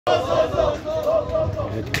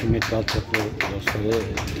Evet, kıymetli altyapı dostları,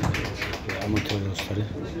 amatör dostları,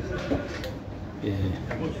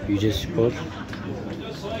 Yücespor,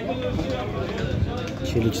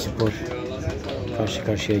 çelikspor karşı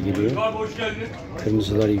karşıya geliyor.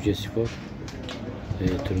 Kırmızılar Yücespor,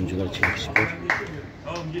 turuncular çelikspor.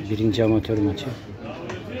 1.Amatör maçı.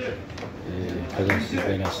 Kazasız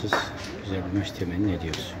belasız güzel bir maç temenni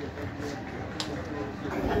ediyoruz.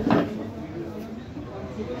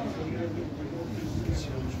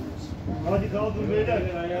 Hadi kaldır beyler.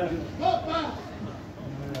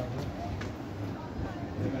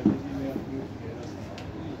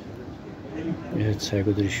 Evet,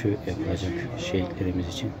 saygı duruşu yapılacak şehitlerimiz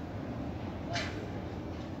için.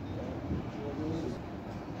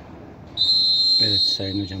 Evet,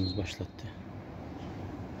 Sayın Hocamız başlattı.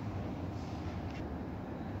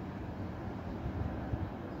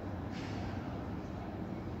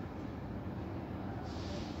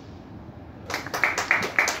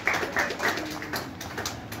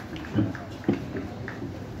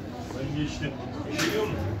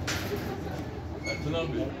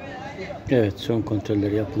 Evet, son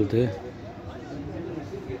kontroller yapıldı.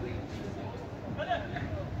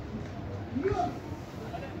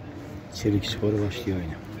 Çelikspor başlıyor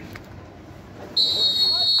oyuna.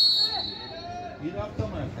 Bir hafta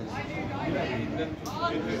mı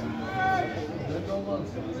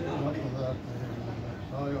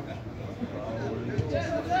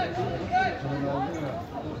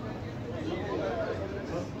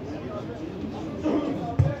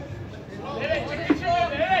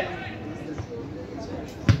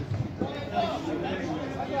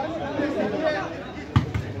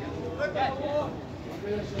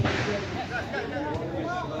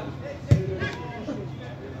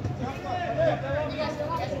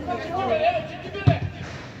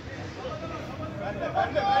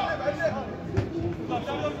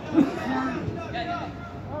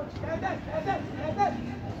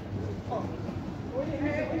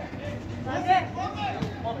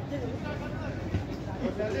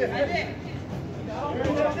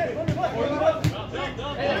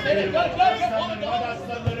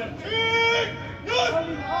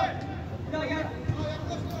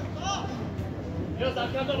Biraz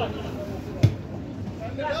arkada bak.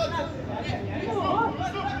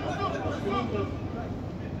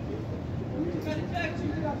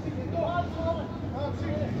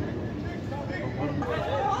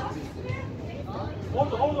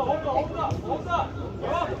 Orada.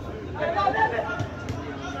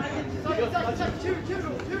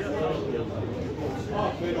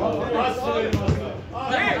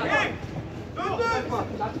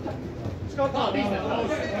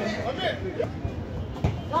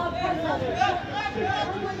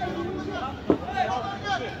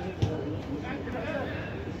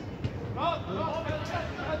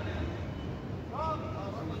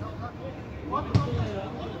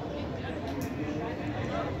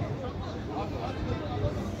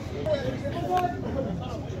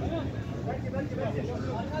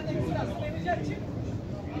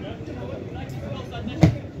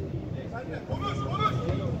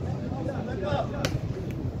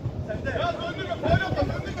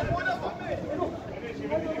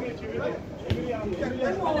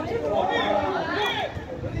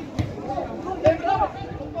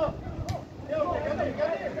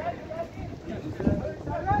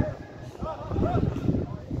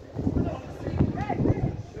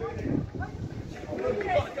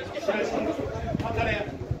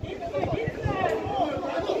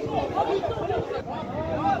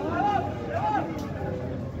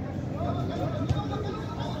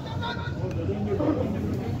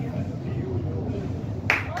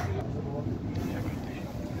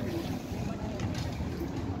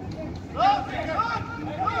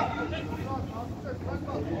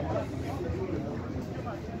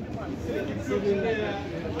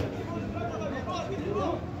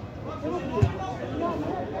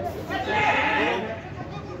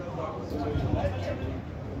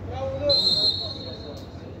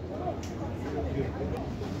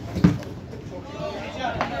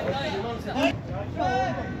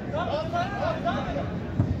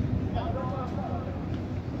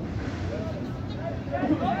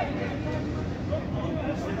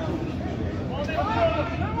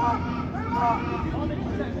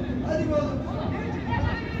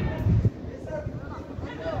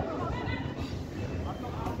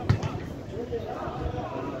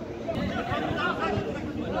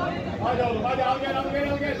 Hadi oğlum, hadi al gel.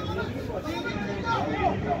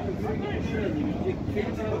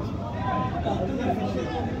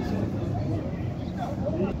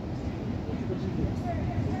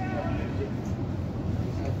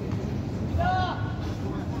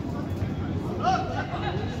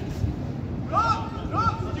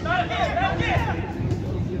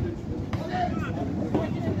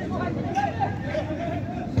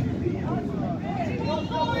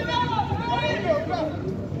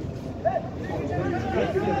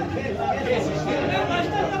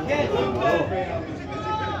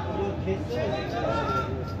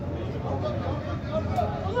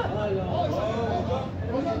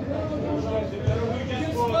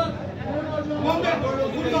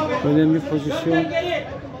 Önemli pozisyon.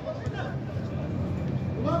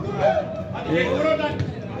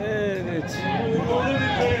 Evet.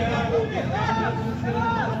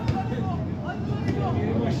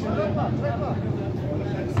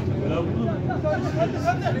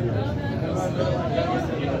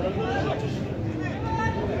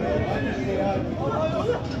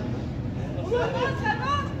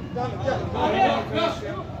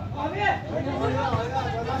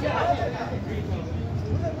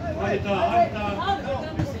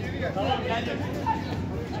 Tamam geldim.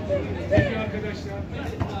 Peki arkadaşlar.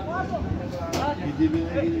 Bir dibine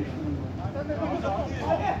gireyim.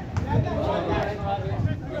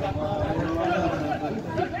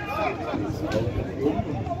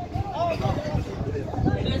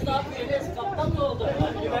 Enes ne yapıyor? Enes kaptan mı oldu?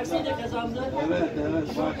 Üniversitede kazandı.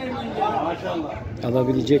 Evet. Maşallah.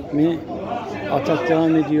 Alabilecek mi? Atak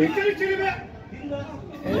devam ediyor.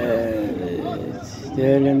 Evet.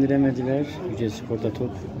 Değerlendiremediler. Yücespor'da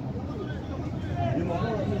top.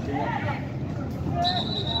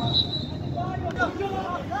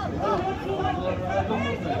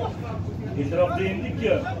 Geçen hafta yendik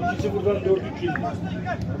ya. İkisi buradan 4-3 yendik.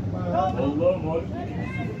 Vallahi mağlup.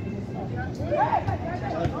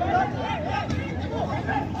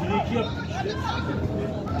 2'de 2 yaptık işte.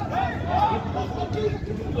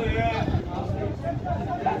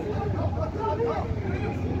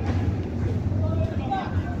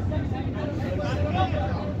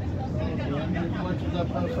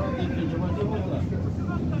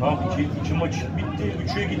 Tamam, iki maç bitti.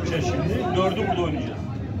 3'e gideceğiz şimdi. 4'ü burada oynayacağız.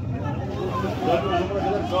 Zaten o zamana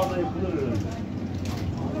kadar sahada yapılır öyle.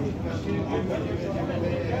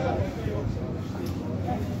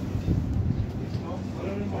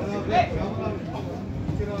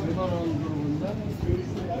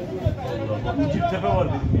 İncir tepe var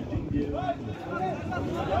benim bildiğim diye.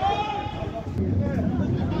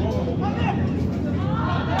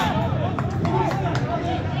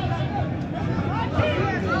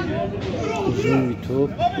 Uzun bir top.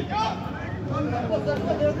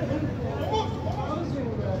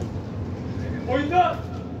 Oyunda!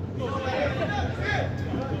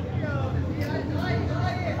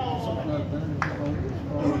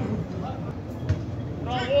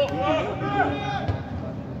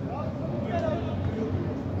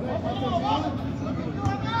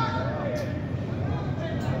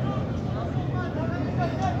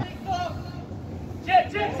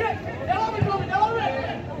 Çek! Devam et oğlum, devam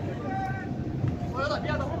et! Orada bir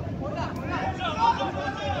adam.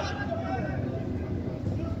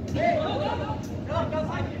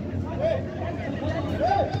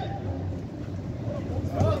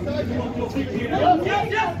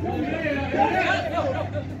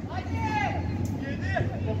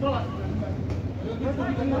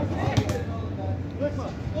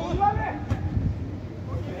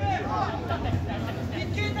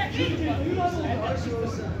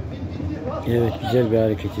 Evet, güzel bir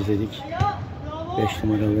hareket izledik. 5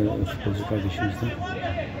 numaralı futbolcu kardeşimizden.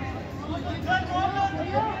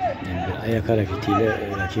 Yani bir ayak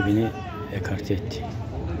hareketiyle rakibini ekarte etti.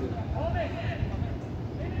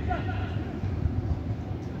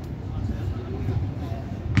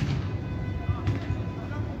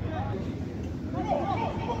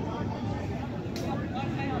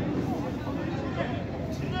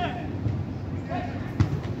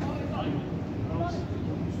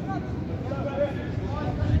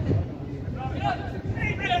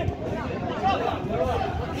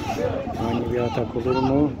 Aynı bir atak olur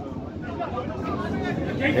mu?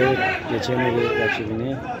 Evet, geçemedi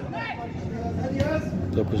rakibini.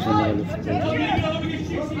 9 numaralı futbolcu.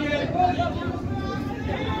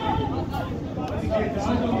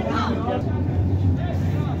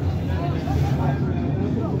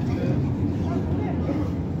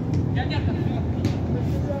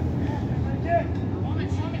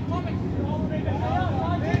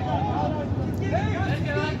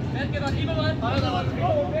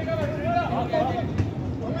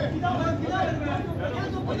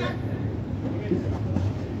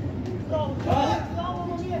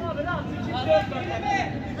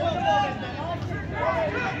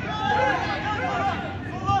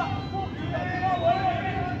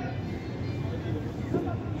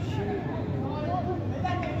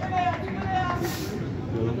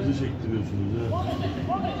 Yolumuzu çektiriyorsunuz ha.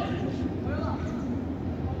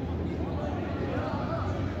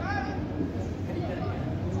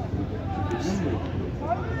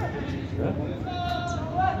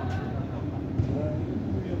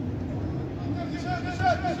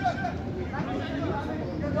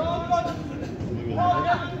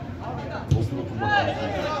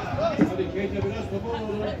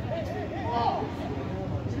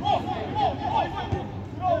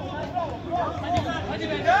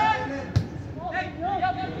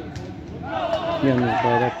 Yalnız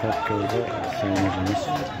bayrak taktı orada sayın hocamız.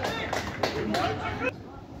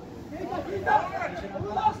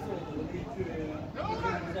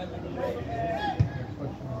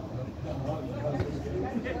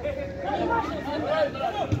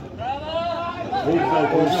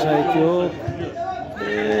 Offside yok.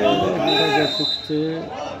 Hoca çıktı.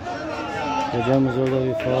 Hocamız orada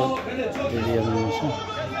bir faul dedi yanılmıyorsa.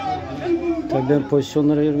 Tabii ben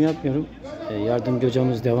pozisyonlara yorum yapmıyorum. Yardımcı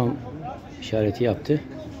hocamız devam işareti yaptı.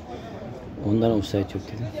 Ondan offside yok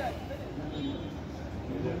dedim.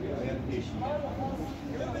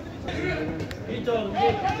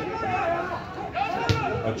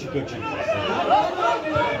 Açık.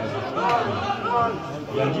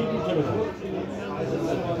 Gelecek mi bu tarafa?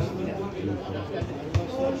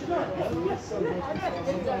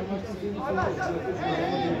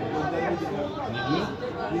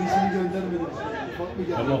 Birisini göndermedim.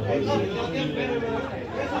 Tamam.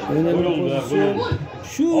 Önemli Gol oldu ya, pozisyon. gol oldu.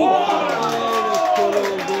 Şu evet, gol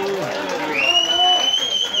oldu.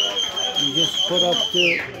 Yücespor attı.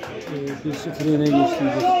 1-0 öne geçti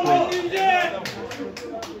Yücespor.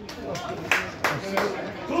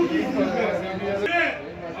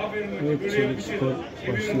 Evet, çelikspor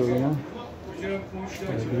başlıyor oyuna.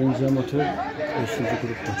 1.Amatör 5.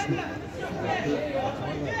 grup maçı.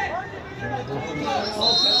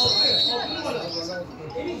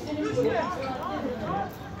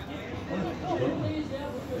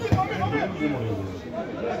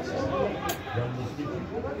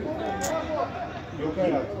 Yok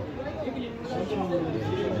hayatım.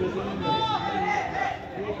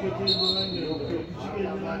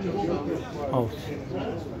 Out.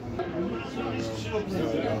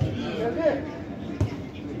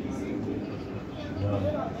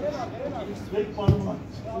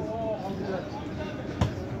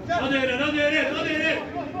 Hadi Eren.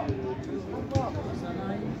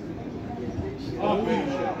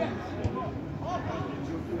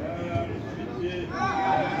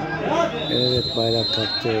 Evet, bayrak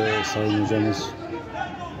taktı sayın hocamız.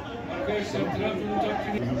 Arkadaşlar Trabzon'un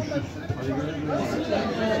taktiğini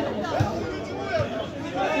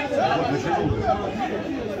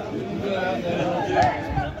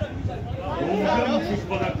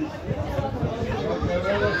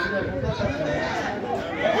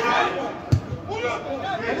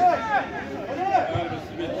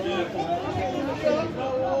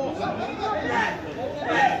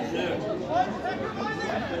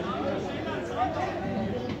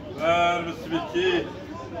bitti.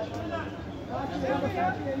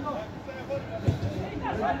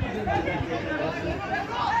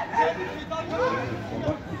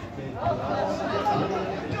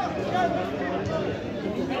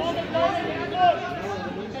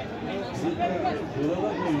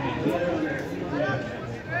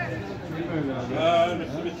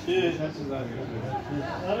 Bitti.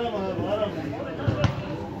 Arama.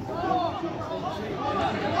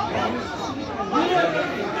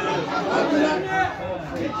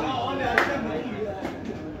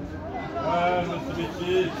 Nasıl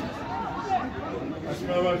bitti?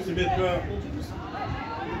 Açmaya bak, Sibet'e.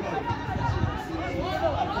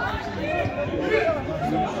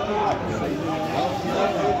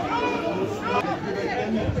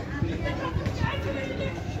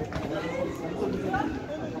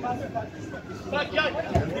 Bak gel.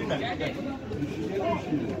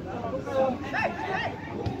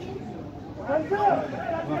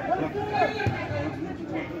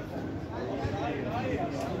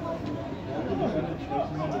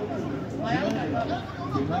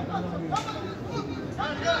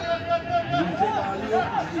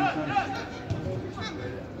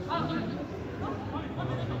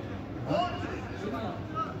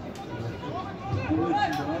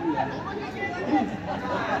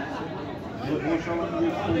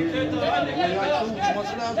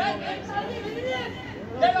 Uçması lazım.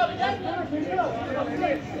 Gel abi gel.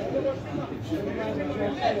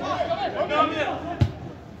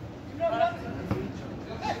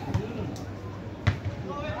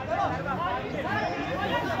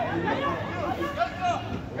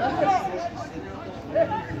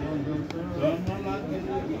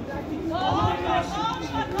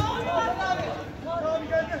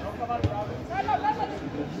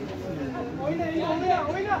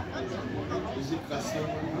 Oyna. Bizi kasıyor.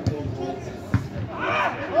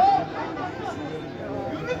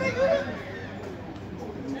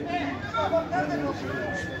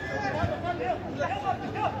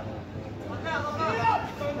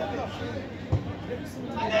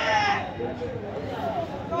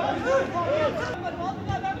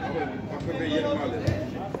 Bakın yerim halde.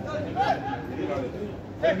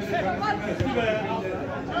 Hepsi be.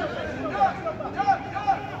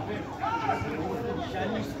 Çok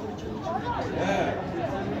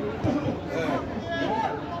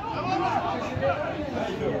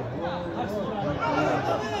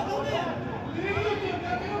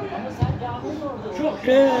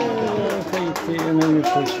gitti. Önemli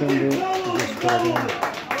pozisyon bu.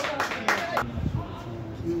 Yücespor'dan.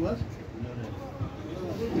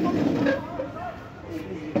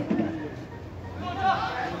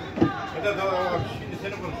 Eder daha bak şimdi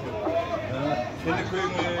seni konuşuyor. Seni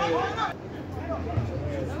köyün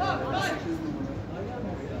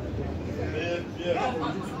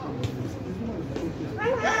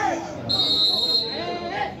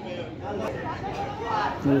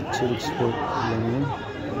Evet, çelikspor kullanıyor.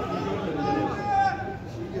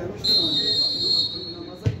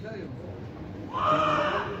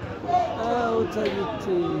 O da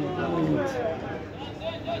gitti. Evet.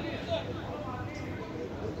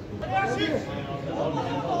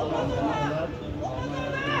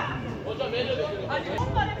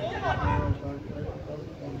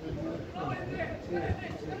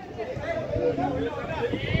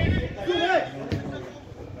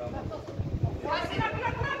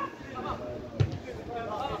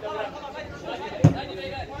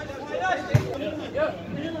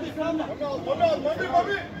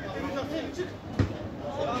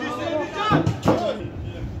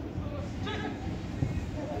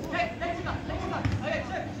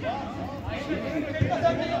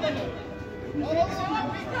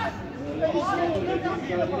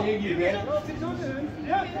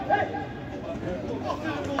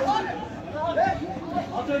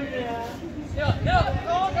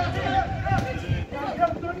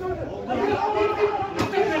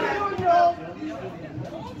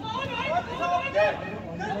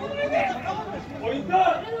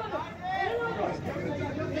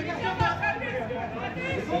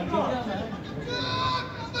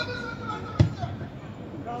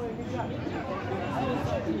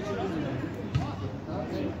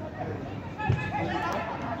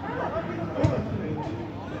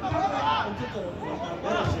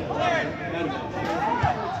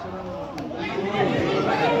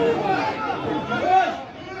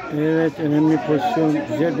 Evet, önemli pozisyon,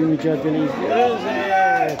 güzel bir mücadele izliyoruz.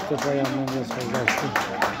 Evet, top ayağından biraz fazla açtı.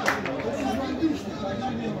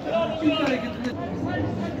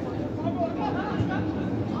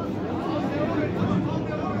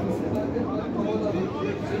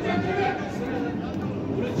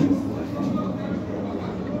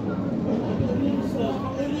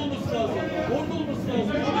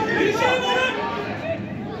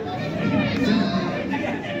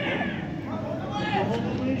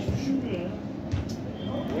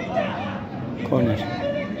 Korner.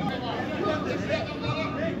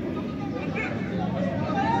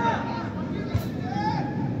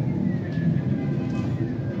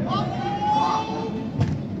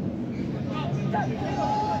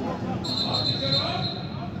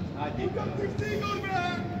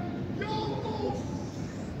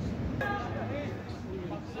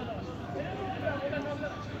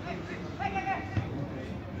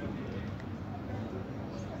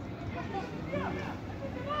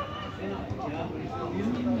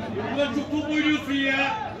 Ulan çok top oynuyorsun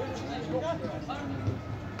ya.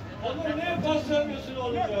 Oğlum niye pas vermiyorsun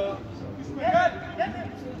oğlum ya?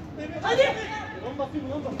 Hadi.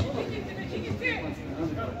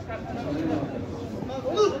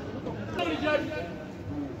 Olur.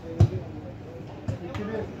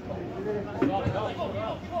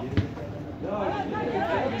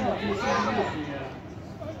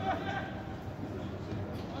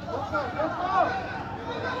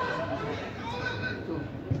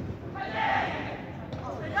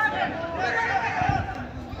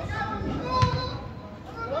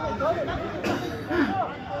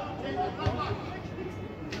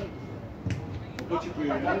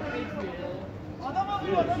 Adam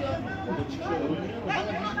alıyor.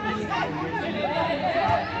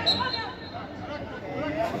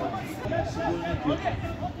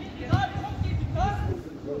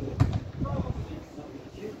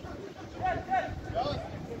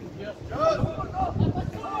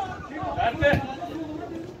 Nerede?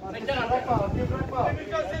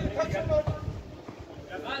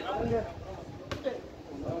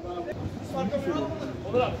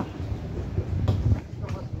 Olur abi.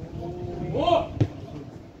 O!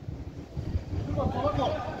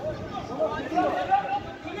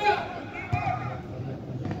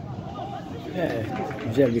 Evet,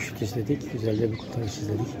 güzel bir şut izledik, güzel de bir kurtarış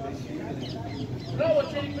izledik. Bravo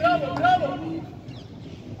Çelik, bravo, bravo.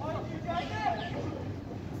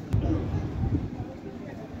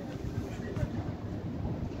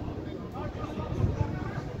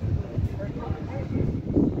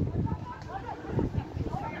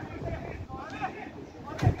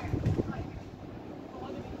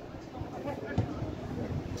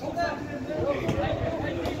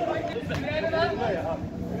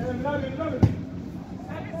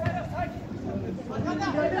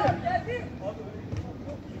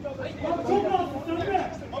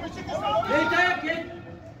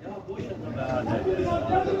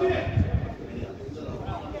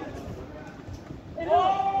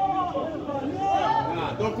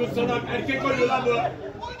 Dokunsana erkek oluyor lan bu.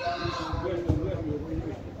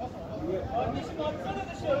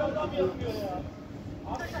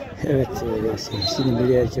 Evet, sevgisinin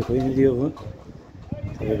biri erkek oyunu diyor bu.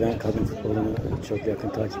 Tabii ben kadın futbolunu çok yakın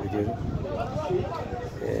takip ediyorum.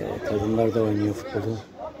 Kadınlar da oynuyor futbolu.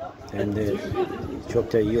 Hem de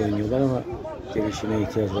çok da iyi oynuyorlar ama gelişime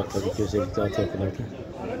ihtiyaç var tabii ki, özellikle altyapılarda.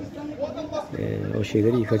 O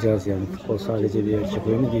şeyleri yıkacağız yani. Futbol sadece bir erkek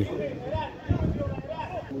oyunu değil.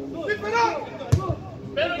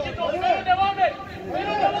 Ben önce topu ver, devam et.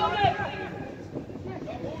 Ver, devam et.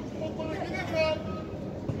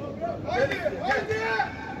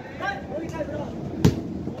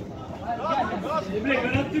 Emre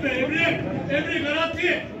garanti be Emre. Emre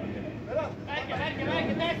garanti.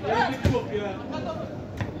 Çok ya.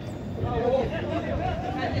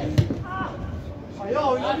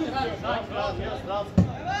 Ayağı oynanıyor. Rahat.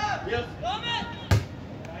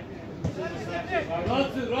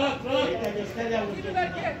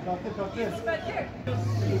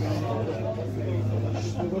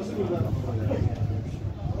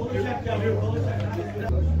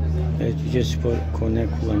 Evet, Yücespor korner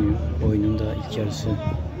kullanıyor. Oyunun da ilk yarısı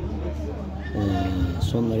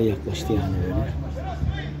sonlara yaklaştı yani böyle.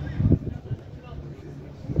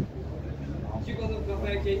 Çık oğlum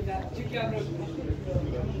kafaya keyifler. Çık yavrum.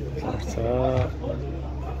 Karta.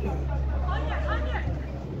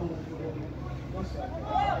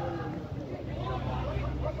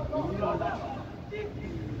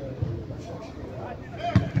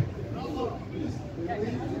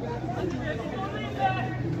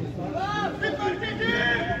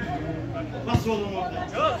 Nasıl olur mu?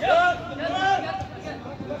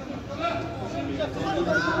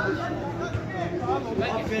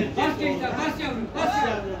 Bas keyifler. Bas yavrum. Bas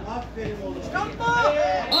yavrum. Aferin oğlum.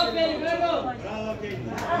 Aferin bravo. Bravo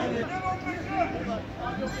Keyifler.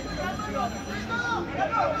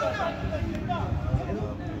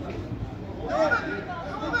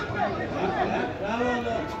 Bravo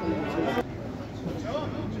oğlum.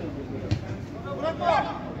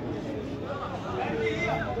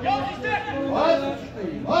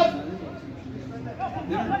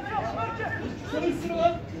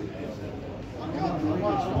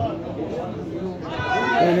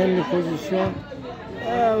 Önemli pozisyon.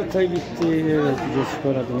 Out'a gitti. Evet,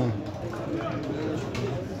 Yücespor adına.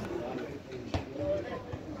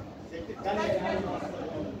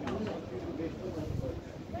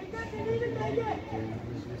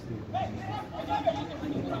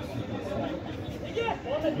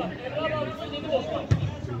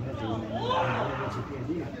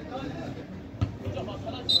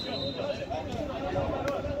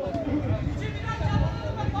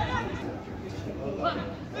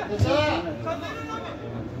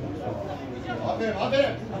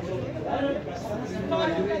 Aferin.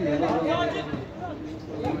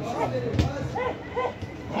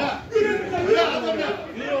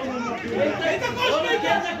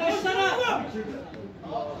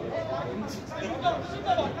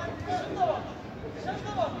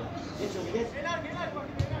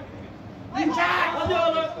 Hadi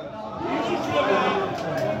oğlum.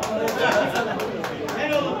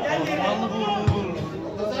 Gel oğlum gel.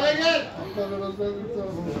 Sana gel.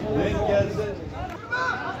 Ben gelsin.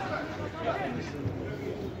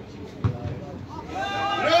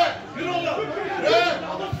 Yürü oğlum.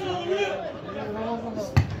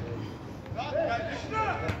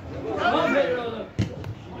 Aferin oğlum.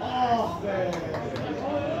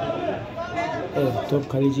 Evet,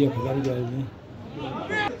 top kaleciye kadar geldi.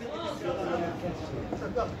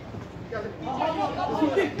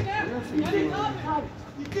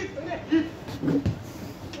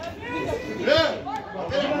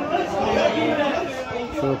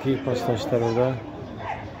 Çok iyi paslaştılar orada.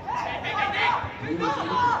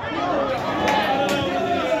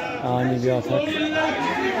 Ani bir atak.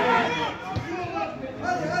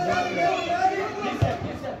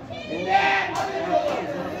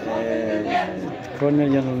 Korner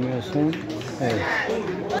yanılmıyorsun. Evet.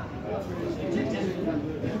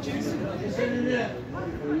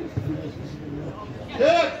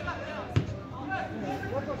 Evet.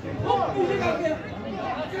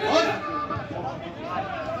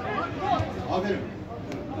 Aferin.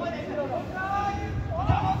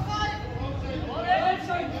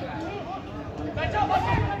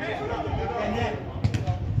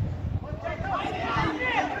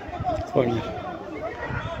 Korner.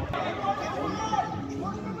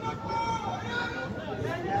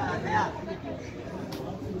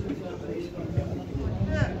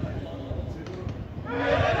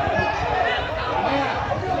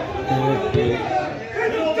 Evet,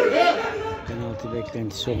 penaltı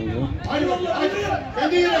beklentisi oluyor. Haydi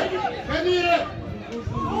kendi yere.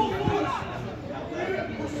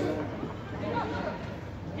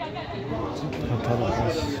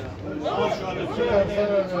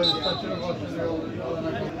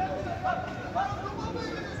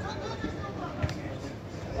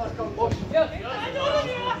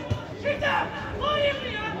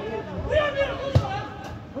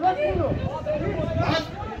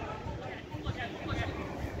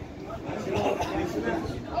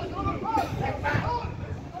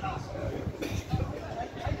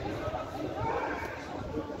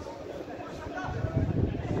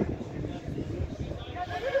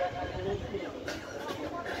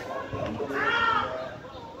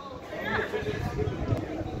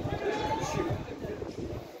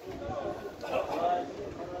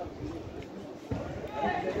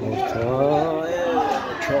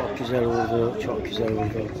 Çok güzel vurdu, çok güzel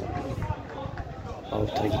vurdu.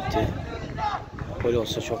 Out'a gitti. Gol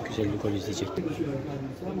olsa çok güzel bir gol izleyecektim.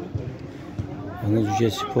 Yalnız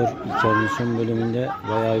Yücespor ilk yarının son bölümünde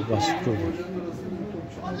bayağı bir baskı kurdu.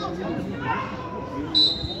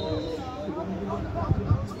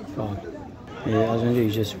 Az önce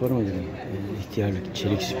Yücespor mu dedim? İhtiyarlık,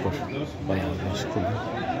 çelikspor bayağı bir baskı kurdu.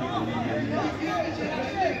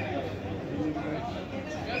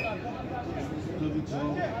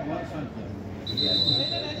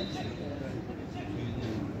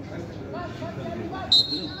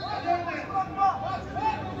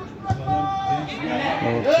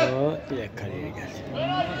 Orta direkt kaleye geldi.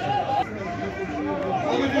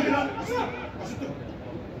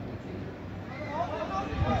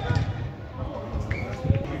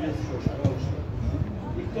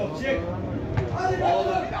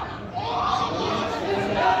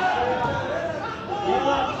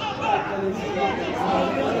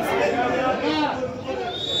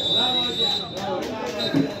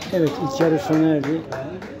 Evet, ilk yarı sona erdi.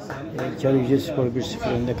 İlk yarı Yücespor 1-0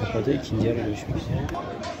 önde kapadı. İkinci yarı görüşmek üzere.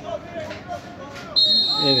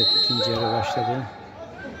 Evet, ikinci yarı başladı.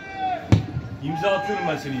 İmza atıyorum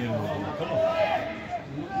ben senin yerine. Tamam.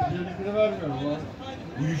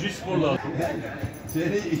 Bu Yücespor'la.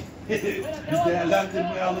 Seni bir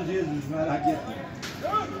değerlendirmeye alacağız biz, merak etme.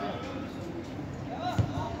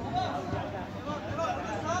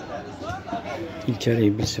 İlk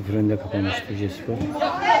yarıyı 1-0 önde kapamıştı Yücespor.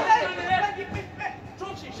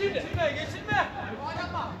 Çok şey şimdi. Geçirme.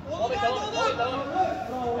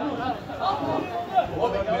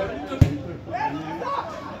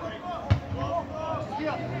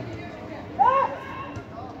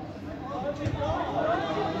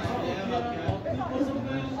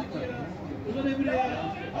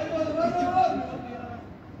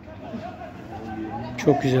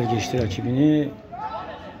 Çok güzel geçti rakibini.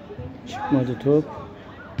 Çıkmadı top.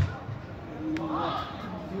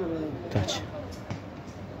 Taç.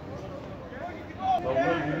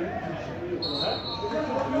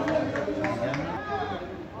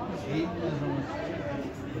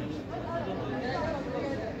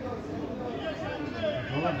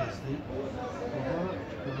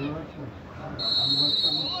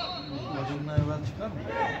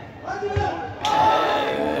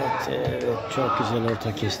 Evet, çok güzel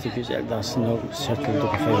orta kesti. Güzeldi aslında, sert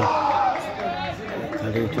vurdu kafayı.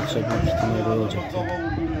 Kaleyi tutsa büyük ihtimalle olacaktı.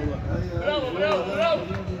 Bravo, bravo, bravo.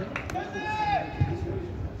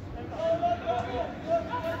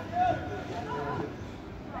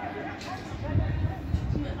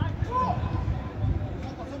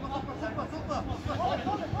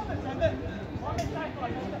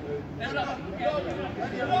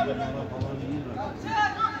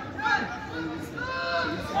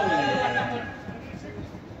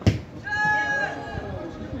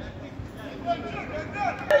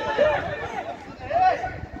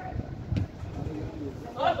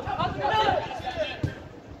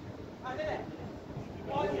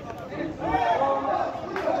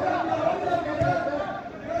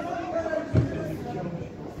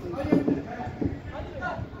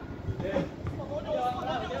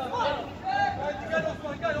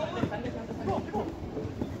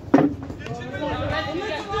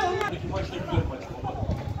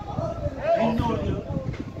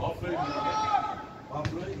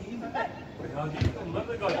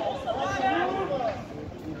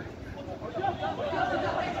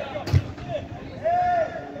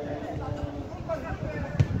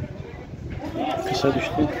 Kısa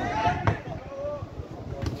düştü.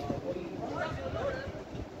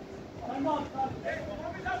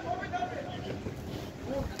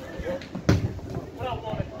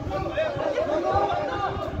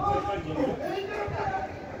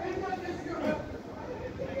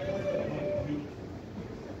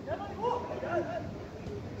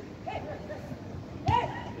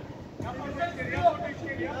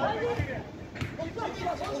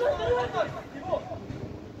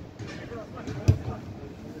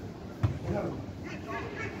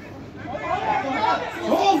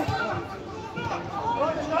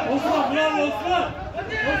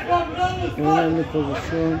 Önemli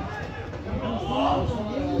pozisyon.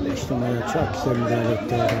 5 numara çok güzel müdahale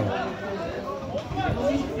etti adam.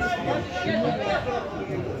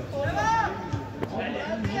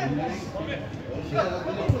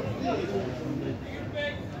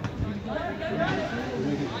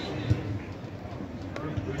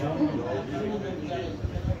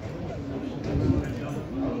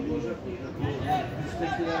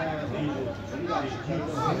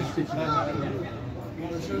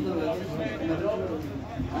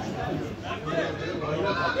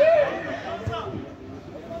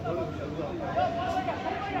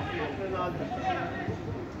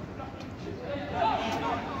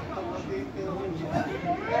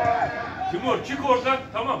 Timur çık oradan,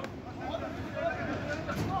 tamam.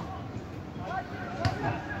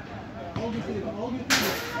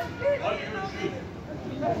 Hadi görüşürüz.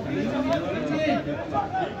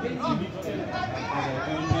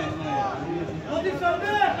 Hadi sen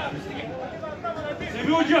de!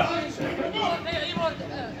 Semih Hoca.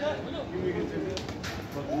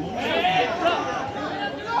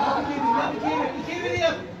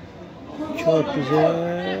 Çok güzel.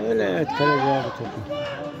 Evet, kaleci aldı topu.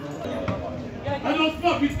 Hadi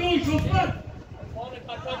Osman, bitti o iş Osman.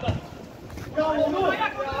 Hadi oğlum ayak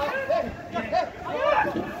ayak! Ayak!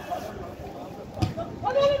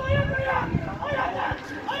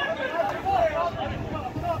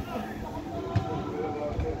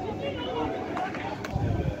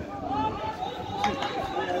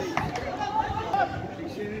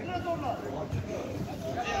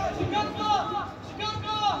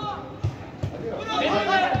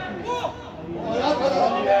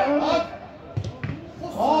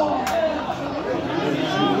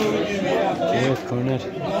 Evet, korner.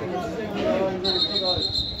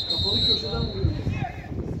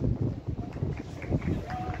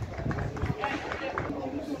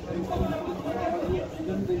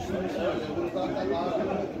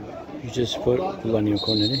 Yücespor kullanıyor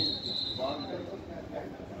korneri.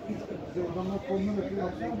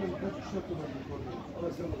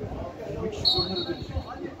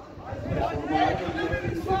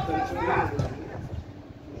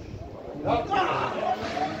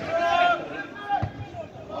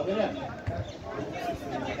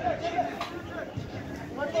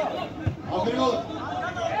 Aferin oğlum.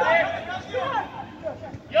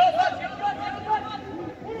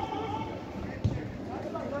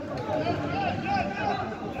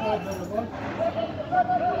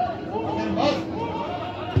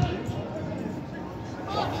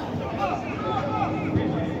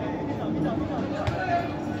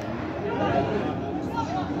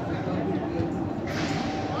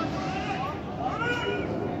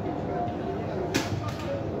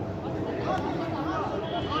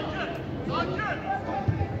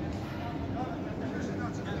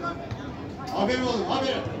 Aferin oğlum,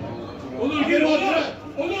 aferin. Onur gir, Onur.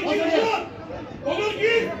 Onur gir, Onur. Onur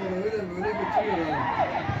gir.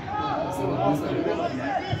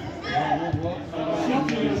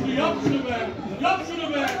 Yap şunu be. Yap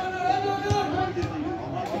şunu be.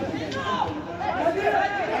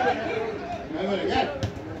 Gel böyle, gel.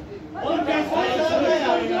 Oğlum gel sana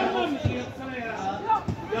ya.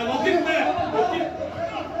 Ya vakit be. Vakit.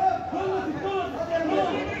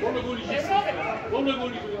 Onunla gol yiyeceğiz. Onunla gol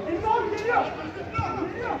yiyeceğiz.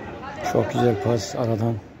 Çok güzel pas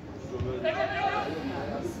aradan.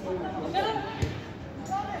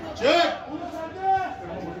 Çık.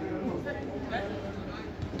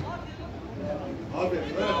 Abi,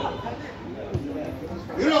 böyle.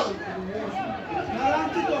 Yürü oğlum.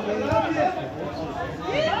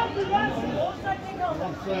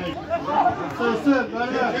 Sığsın,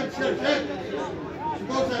 böyle. Çek, çek, çek. Çık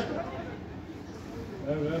ol sen.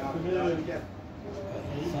 Evet, gel.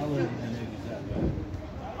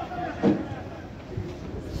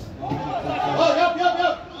 Yap, yap,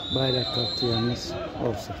 yap. Bayrak kalktı yalnız.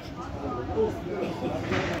 Offside.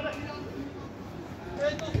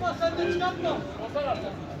 Evet Osman sen de çıkartma.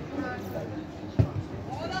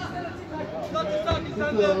 Sakin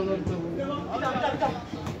sen de.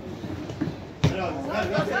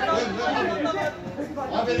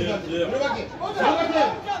 Aferin kardeşim. Yürü bakayım. Yürü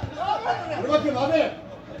bakayım. Yürü bakayım abi.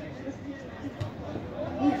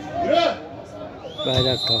 Yürü.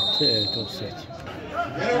 Bayrak kalktı. Evet, offside.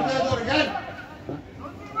 Gel ortaya doğru gel.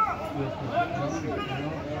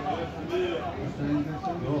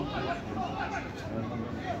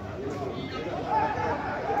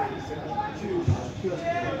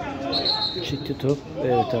 Çıktı top.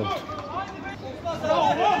 Evet, out.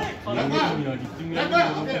 Ya gittim ya.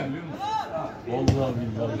 Vallahi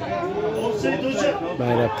billahi.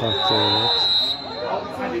 Bayrak kalktı. Evet.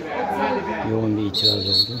 Yoğun bir itiraz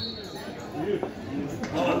oldu.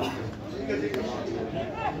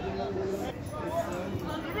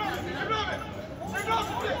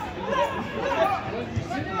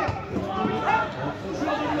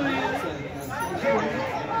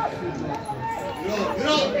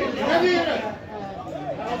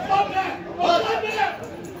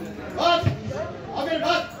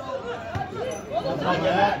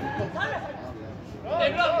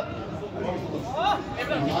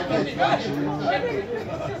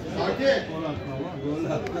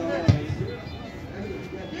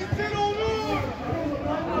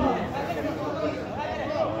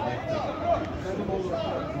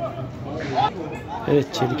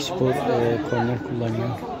 Evet, çelikspor korner kullanıyor.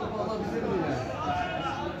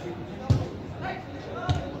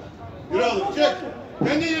 Yürü oğlum, çek.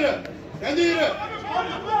 Kendi yürü. Kendi yürü.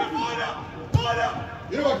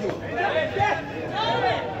 Yürü bakayım.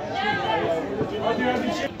 Hadi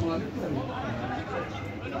hadi çek.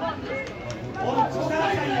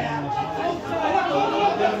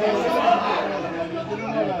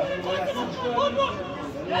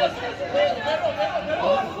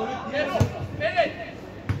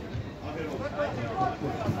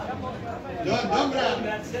 Dön buraya.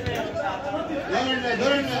 Dön önüne,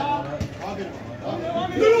 dön önüne. Aferin.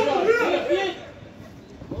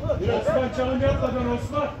 Osman çalım yapmadan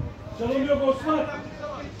Osman. Çalım yok Osman. At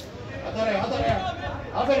araya, at araya.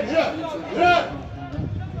 Aferin, yürü. Yürü.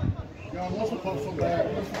 Ya nasıl topsun be?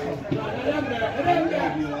 Helal be, helal be.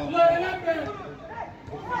 Ulan helal be.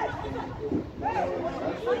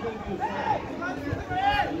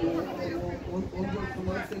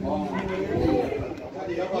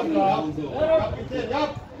 Hadi yap abi, yap. Yap bitir, yap.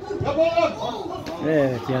 Yap oğlum.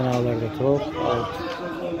 Evet, yan ağlarda top. Out.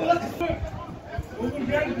 Oğlum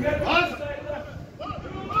gel gel. Bas.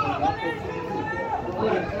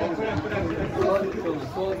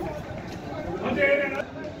 Hadi Eren.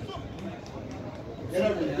 Gel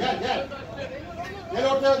ortaya, gel, gel. Gel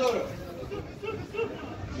ortaya doğru.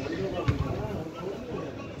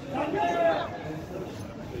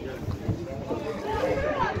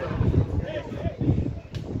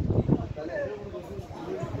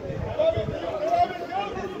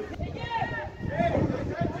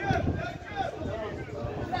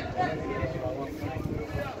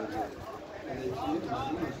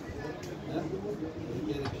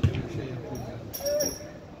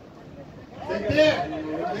 Bekle,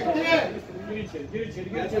 bekle. Gir içeri, gir içeri,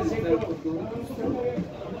 gir içeri. Çek topu.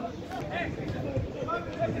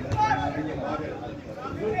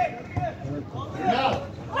 Ya.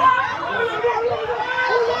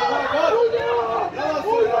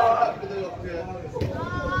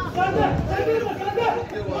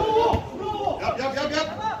 Yap, yap, yap, yap.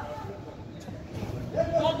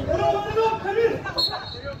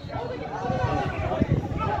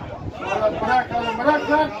 Bırak lan,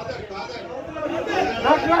 bırak lan.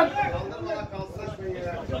 Bırak lan.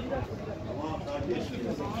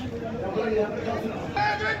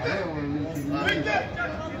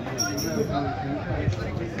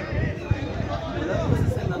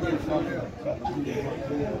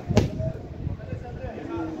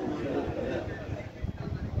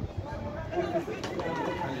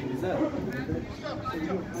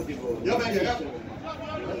 Yap Ege, yap.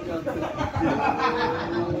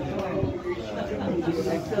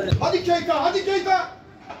 Hadi Keita, hadi Keita.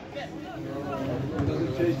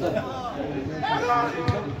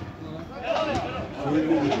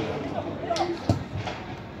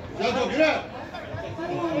 Güzel top, yürü.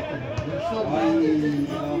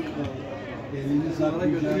 Elini sana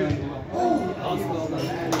götürüyor. Az kaldı.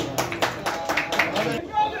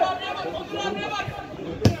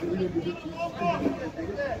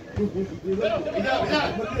 Bir daha, bir daha,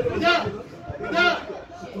 bir daha, bir daha.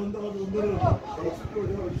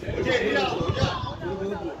 Hoca elini al, hoca.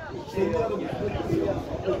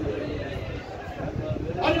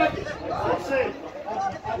 Hadi bak.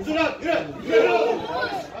 Uzun at, yürü. Yürü oğlum.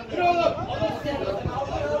 Yürü oğlum.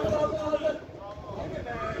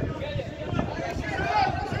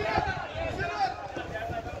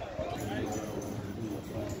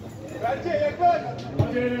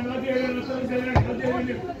 Hadi Eren, hadi Eren, atalım Eren, hadi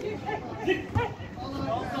Eren'im.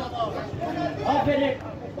 Aferin.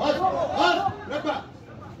 Bas, bas. Bırakma.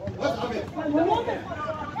 Bas abi.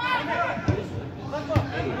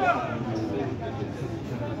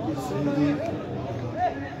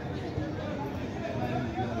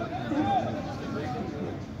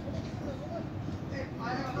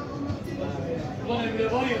 Ulan Emre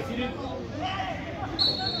var ya senin.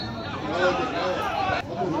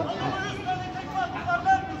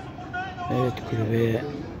 Evet, kulübeye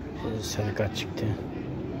sarı kart çıktı.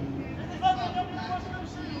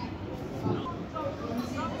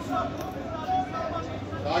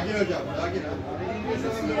 hocam. Sakin ha.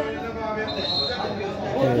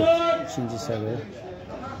 Evet, ikinci sarı.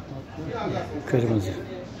 Kırmızı.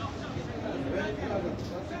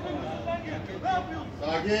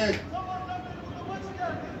 Sakin.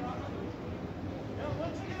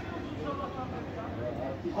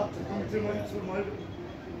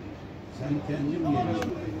 Sen kendin mi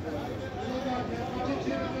yedin?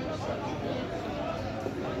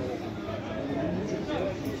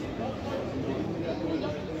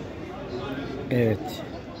 Evet.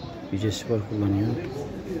 Yücespor kullanıyor.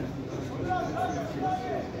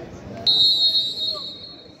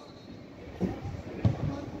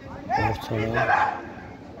 Ortalar.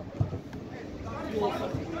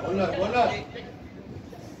 Goller.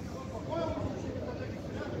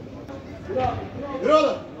 Yürü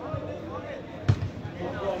oğlum.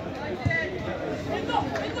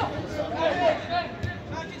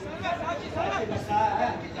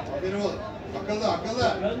 Aferin oğlum.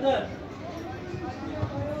 Akıllı. Gönder.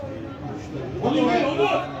 Olur gir,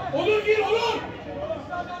 olur gir, olur.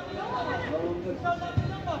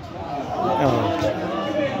 Evet.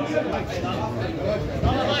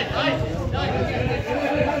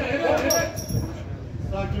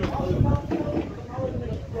 Sakin ol.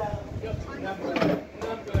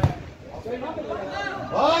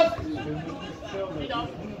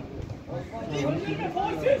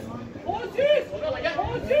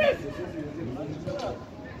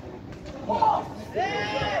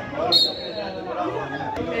 Bas.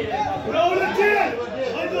 Bravo Lütfi.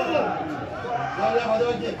 Haydi oğlum. Hadi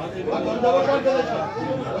bakayım. Bak önde bak arkadaşlar.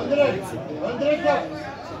 Öndirek yap.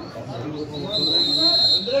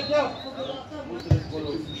 Öndirek yap.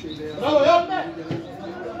 Bravo yap.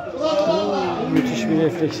 Müthiş bir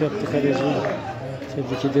refleks yaptı kaleci.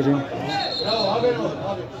 Tebrik ederim. Bravo haber olsun.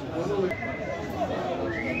 Hadi.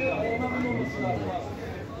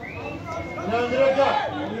 Öndirek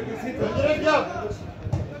yap. Öndirek yap.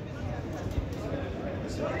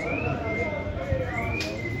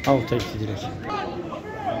 Alta gitti direkt.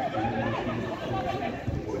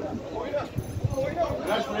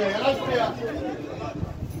 Yanaş buraya.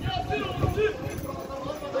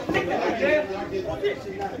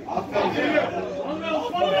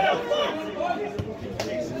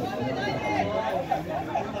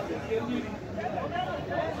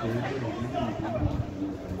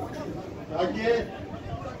 Sakin.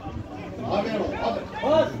 Aferin oğlum.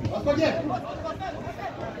 Aferin. Bas bakayım.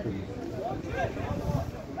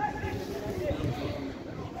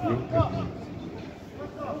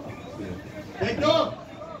 Bekle oğlum.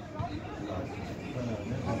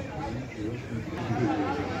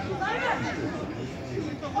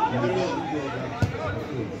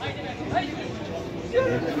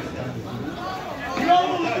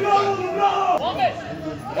 Bravo.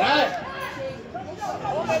 Yanaş.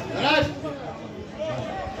 Yanaş.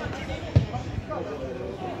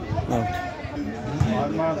 Out.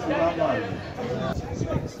 Parmağı sular var.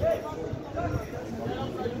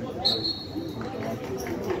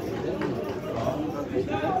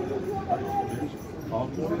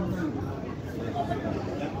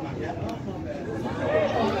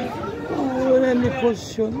 Önemli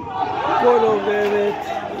pozisyon. Gol oldu, evet.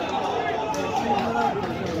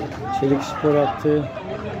 Çelikspor attı.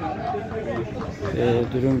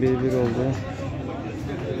 Durum 1-1 oldu.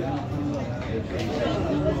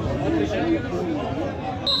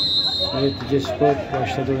 Evet, Yücespor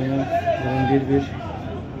başladı oyuna. Durum 1-1.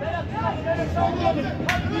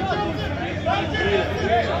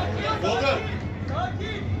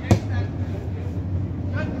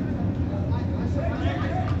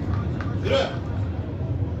 Yürü.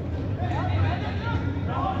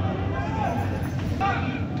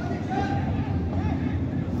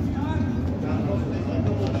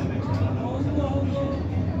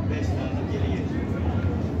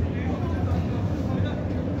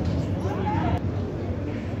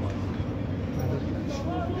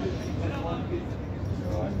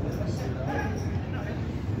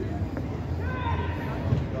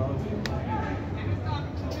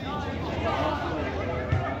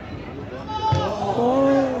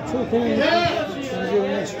 Çok önemli. İkinci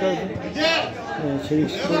oyuna çıkardı.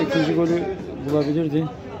 Çelikspor ikinci golü bulabilirdi.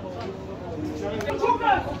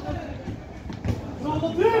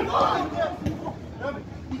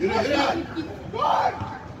 Yürü.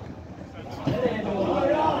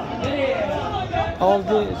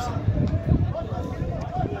 Aldı.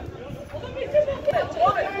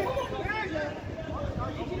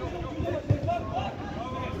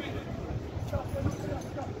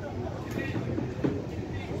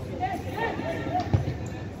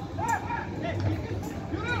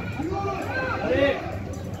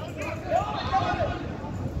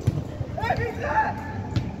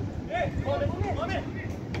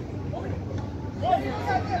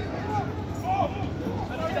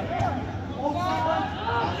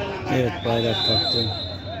 Evet, bayrak kalktı.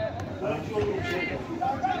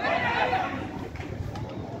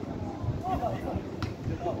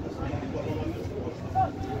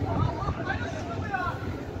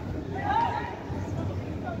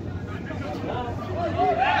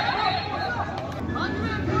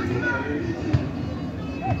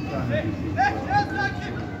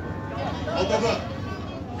 Al baba.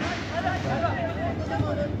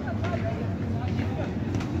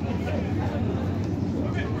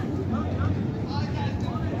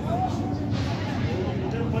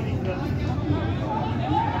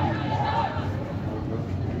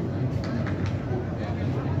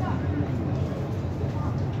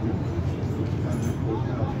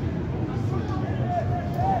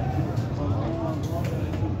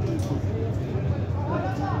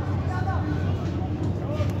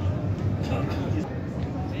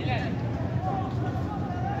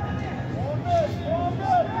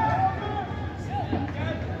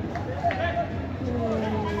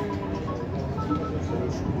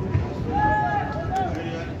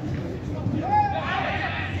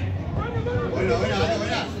 Oyna oyna hadi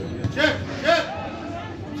oyna. Çık çık.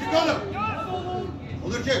 Çık oğlum.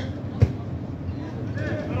 Olur çık.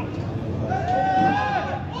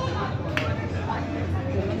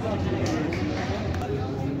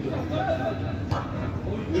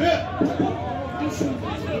 Yürü.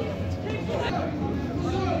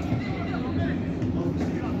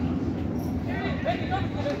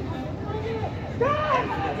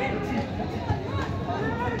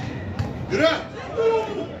 Yürü.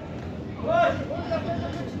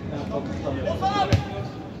 Osman abi.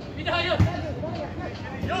 Bir daha yaz.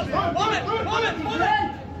 Yaz. Muhammed. Muhammed.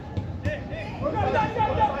 Muhammed.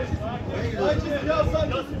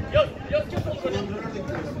 Yaz. Kes olur.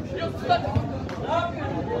 Yaz. Sırat. Ne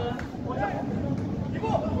yapıyorsun? İbo.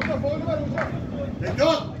 Bekle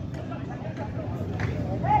ol.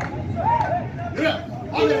 Yürü.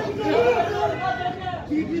 Hadi.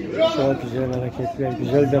 Yürü oğlum. Çok güzel hareketler,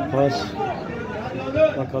 güzel de pas.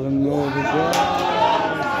 Bakalım ne olacak.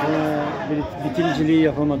 Bitiriciliği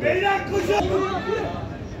yapamadı.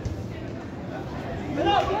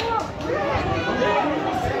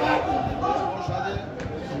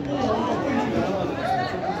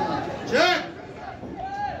 Çek.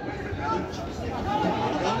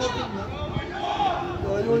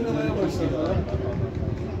 Oynamaya başladı.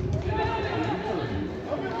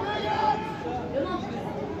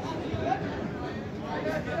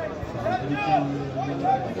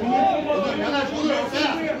 Olur yanaş olur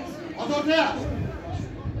ortaya. At ortaya.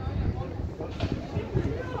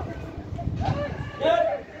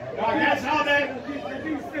 Ya gel sağa be.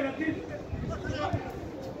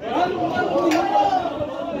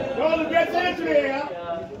 Ya oğlum gelsene şuraya ya.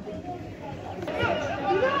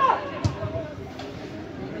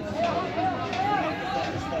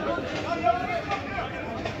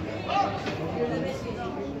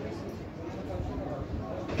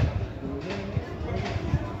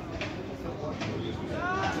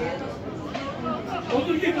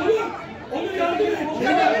 Otur git oğlum. Onu yardım et.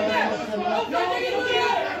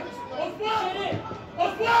 Osman!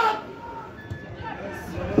 Osman!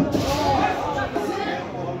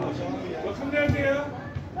 Bakın nerede ya?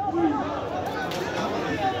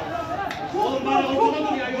 Oğlum bana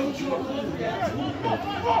ortaladım ya. Yolun şu ortaladım ya.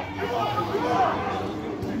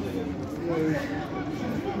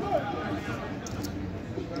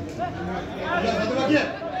 Hadi bakayım.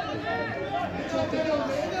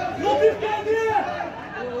 Lopif geldi!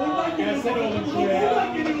 Oradan gelsene oğlum şuraya.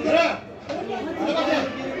 Oradan geliyor. Yürü. Hadi bakayım.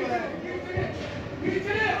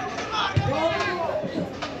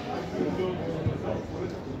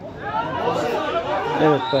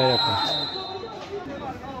 Evet, bayrak kalktı.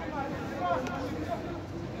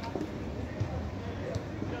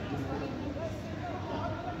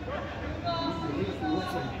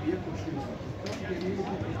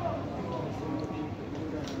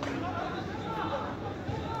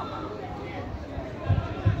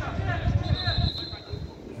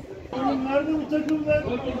 Oğlum nerede bu takımlar?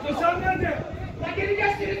 Ortasan nerede? Ya geri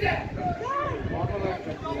gelsenize!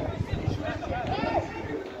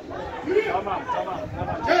 Tamam.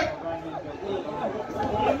 Çek.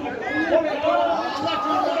 Allah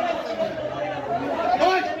çocuklar.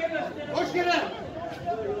 Koş. Koş geri.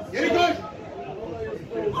 Geri koş.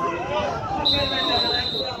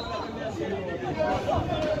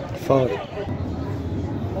 Faul.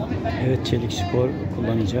 Evet, çelikspor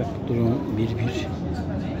kullanacak. Durum 1-1.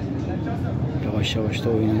 Yavaş yavaş da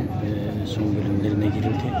oyunun son bölümlerine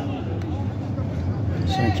girildi.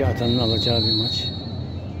 Sanki atanın alacağı bir maç.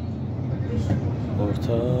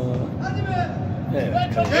 orta.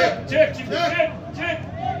 Evet. Çek şimdi, çek.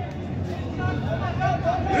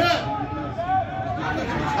 Yürü.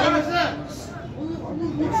 Çıkamazsın.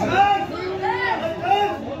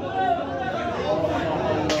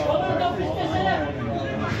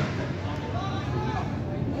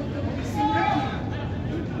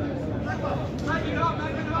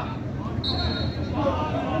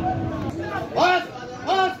 Bas!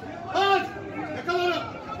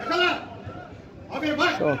 Yakala! Abi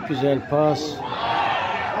bak! Çok güzel pas.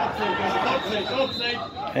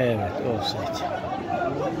 Evet, offside.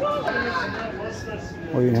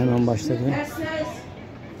 Oyun hemen başladı. Ver.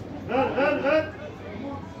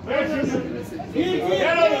 Ver şunu.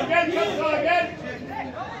 Gel oğlum, gel sağa gel.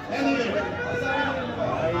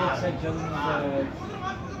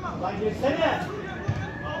 Lan girsene.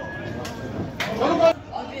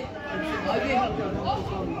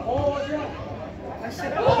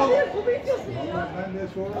 Ben de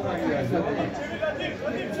sonradan geldim.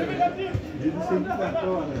 7-8 dakika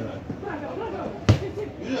var herhalde.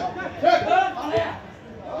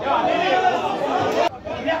 Ya nereye?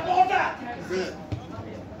 Yapma orada.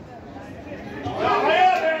 Ya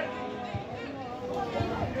ayağa be.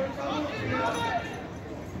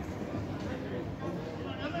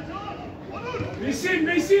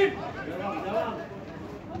 Besim.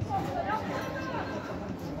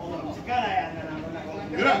 Çıkar ayağından.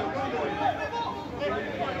 Yürü!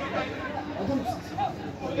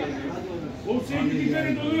 O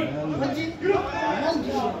sevdikleri dolu.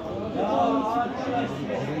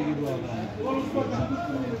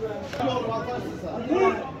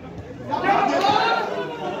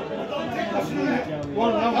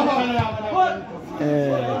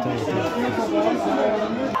 Evet.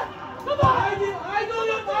 Haydi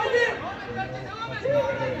oğlum haydi.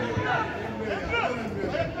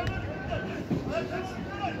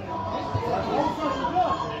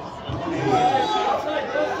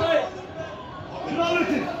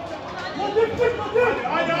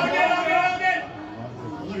 Hadi gel.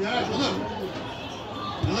 Onur yanaş Onur.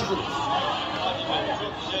 Yanaş Onur.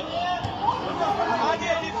 Hadi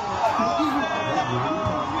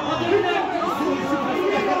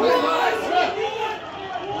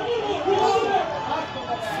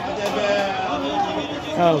be.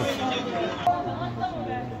 Al.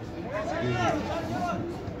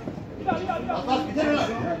 Atlas biter mi lan?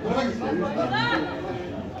 Bırak gitsin.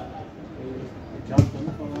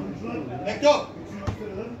 Bekle o.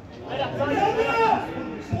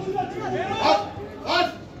 At.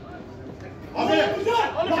 Abi.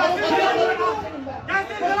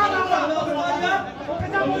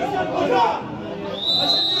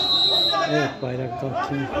 Evet, bayrak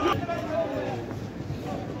kalktı.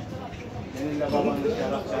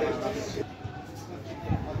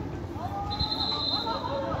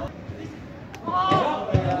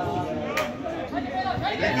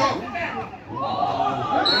 Bekle o.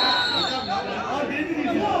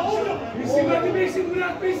 Besim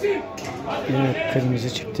bırak Besim. Evet,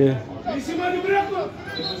 kırmızı çıktı. Besim hadi bırakma.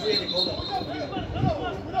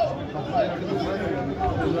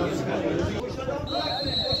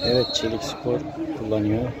 Evet, çelikspor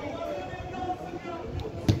kullanıyor.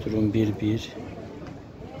 Durum 1-1.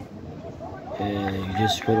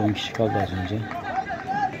 Yücespor 10 kişi kaldı az önce.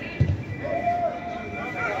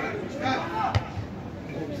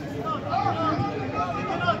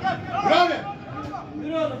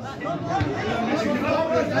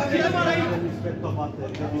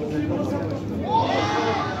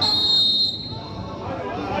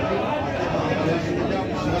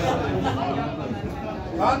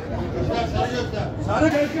 Sarı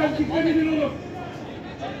kalkan dikkat edin oğlum.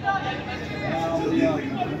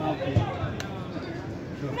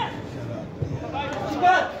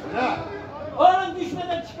 Çıkar. Oğlum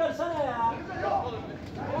düşmeden çıkarsana ya.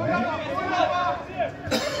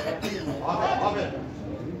 Abi.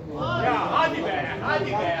 Ya hadi be.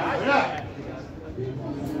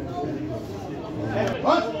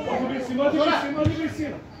 Bas. Hadi Besim. Hadi.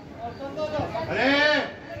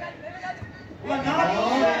 Ulan ne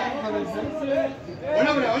yapıyorsun?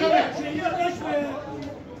 Oyna buraya. Şey yaklaşma ya.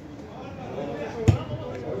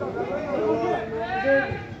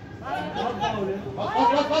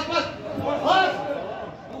 Bas.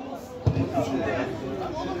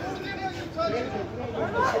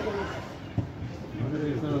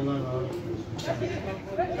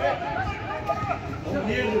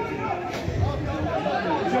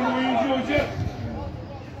 Hocam oyuncu hoca.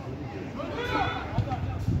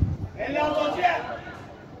 Helal hoca.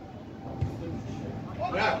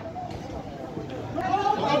 Bırak.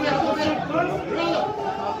 Yürü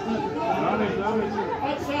oğlum.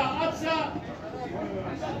 At sağa.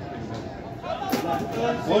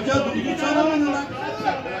 Hoca durdu sana oyunu lan.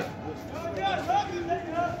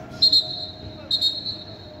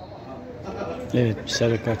 Evet, bir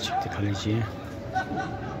sarı kart çıktı kaleciye.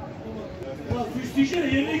 Üstüşe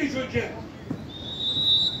yerine geç önce.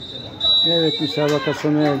 Evet, müsabaka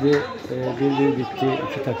sona erdi. 1-1 bitti.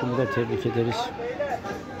 İki takımı da tebrik ederiz.